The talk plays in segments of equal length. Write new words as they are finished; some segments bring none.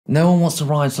No one wants to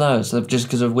ride slow, so just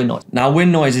because of wind noise. Now,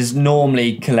 wind noise is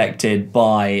normally collected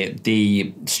by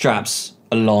the straps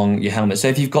along your helmet. So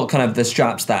if you've got kind of the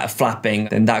straps that are flapping,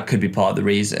 then that could be part of the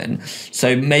reason.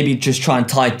 So maybe just try and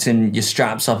tighten your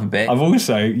straps up a bit. I've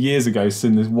also, years ago,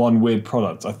 seen this one weird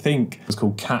product. I think it was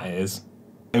called cat ears.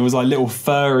 It was like little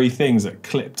furry things that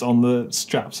clipped on the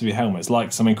straps of your helmet. It's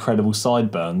like some incredible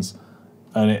sideburns,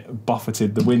 and it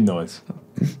buffeted the wind noise.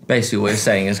 Basically what you're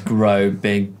saying is grow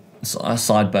big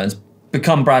sideburns,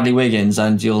 become Bradley Wiggins,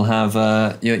 and you'll have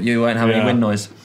you won't have any wind noise.